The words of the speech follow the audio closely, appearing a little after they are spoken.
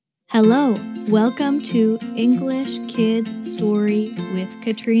Hello, welcome to English Kids Story with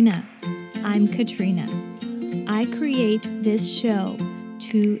Katrina. I'm Katrina. I create this show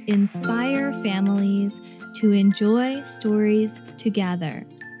to inspire families to enjoy stories together.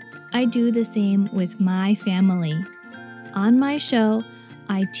 I do the same with my family. On my show,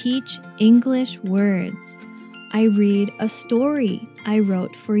 I teach English words. I read a story I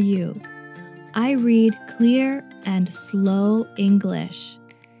wrote for you. I read clear and slow English.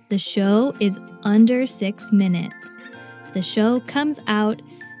 The show is under 6 minutes. The show comes out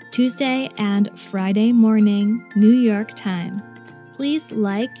Tuesday and Friday morning, New York time. Please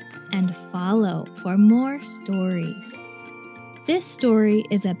like and follow for more stories. This story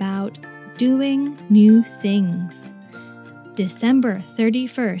is about doing new things. December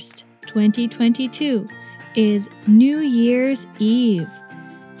 31st, 2022 is New Year's Eve.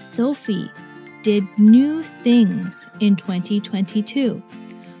 Sophie did new things in 2022.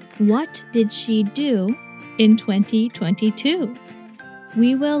 What did she do in 2022?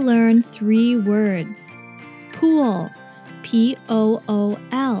 We will learn 3 words. Pool,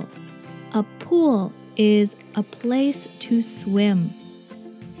 P-O-O-L. A pool is a place to swim.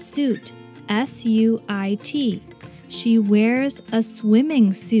 Suit, S-U-I-T. She wears a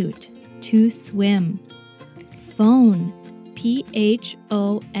swimming suit to swim. Phone,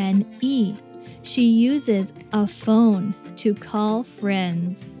 P-H-O-N-E. She uses a phone to call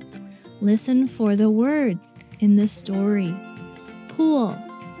friends. Listen for the words in the story. Pool,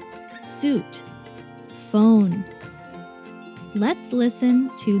 suit, phone. Let's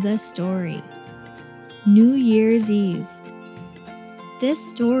listen to the story. New Year's Eve. This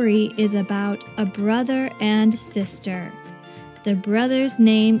story is about a brother and sister. The brother's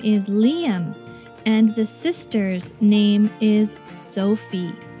name is Liam, and the sister's name is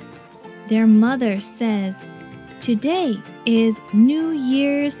Sophie. Their mother says, "Today is New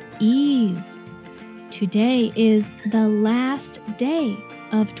Year's Eve. Today is the last day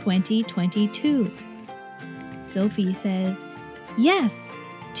of 2022. Sophie says, "Yes,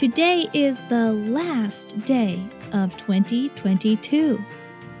 today is the last day of 2022.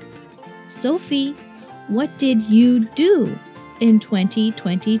 Sophie, what did you do in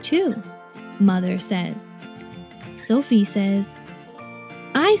 2022? Mother says. Sophie says,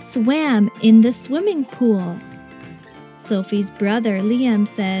 "I swam in the swimming pool." Sophie's brother Liam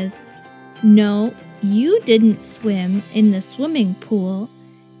says, "No, you didn't swim in the swimming pool.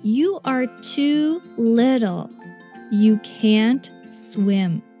 You are too little. You can't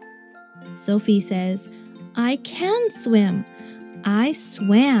swim." Sophie says, "I can swim. I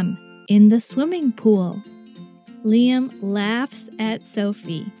swam in the swimming pool." Liam laughs at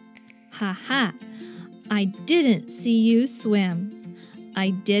Sophie. "Ha ha, I didn't see you swim. I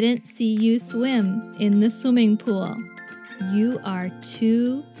didn't see you swim in the swimming pool. You are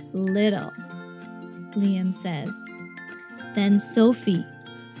too little," Liam says. Then Sophie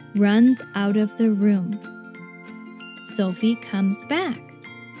runs out of the room. Sophie comes back.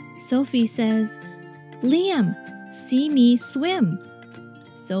 Sophie says, "Liam, see me swim."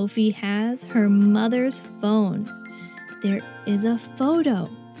 Sophie has her mother's phone. There is a photo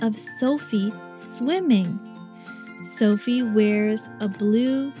of Sophie swimming. Sophie wears a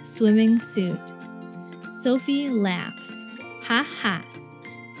blue swimming suit. Sophie laughs. "Ha ha.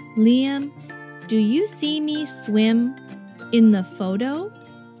 Liam, do you see me swim in the photo?"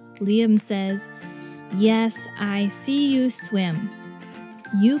 Liam says, "Yes, I see you swim.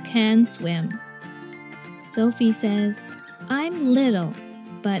 You can swim." Sophie says, "I'm little,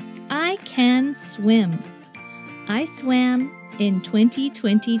 but I can swim. I swam in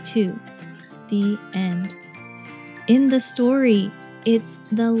 2022. The end. In the story, it's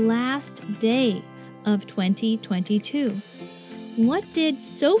the last day of 2022. What did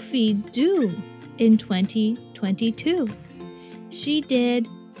Sophie do in 2022? She did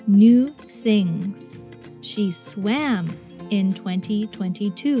new things. She swam in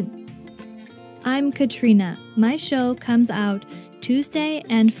 2022. I'm Katrina. My show comes out Tuesday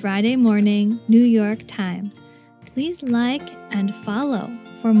and Friday morning, New York time. Please like and follow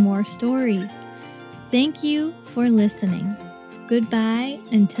for more stories. Thank you for listening. Goodbye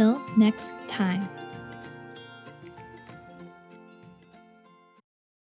until next time.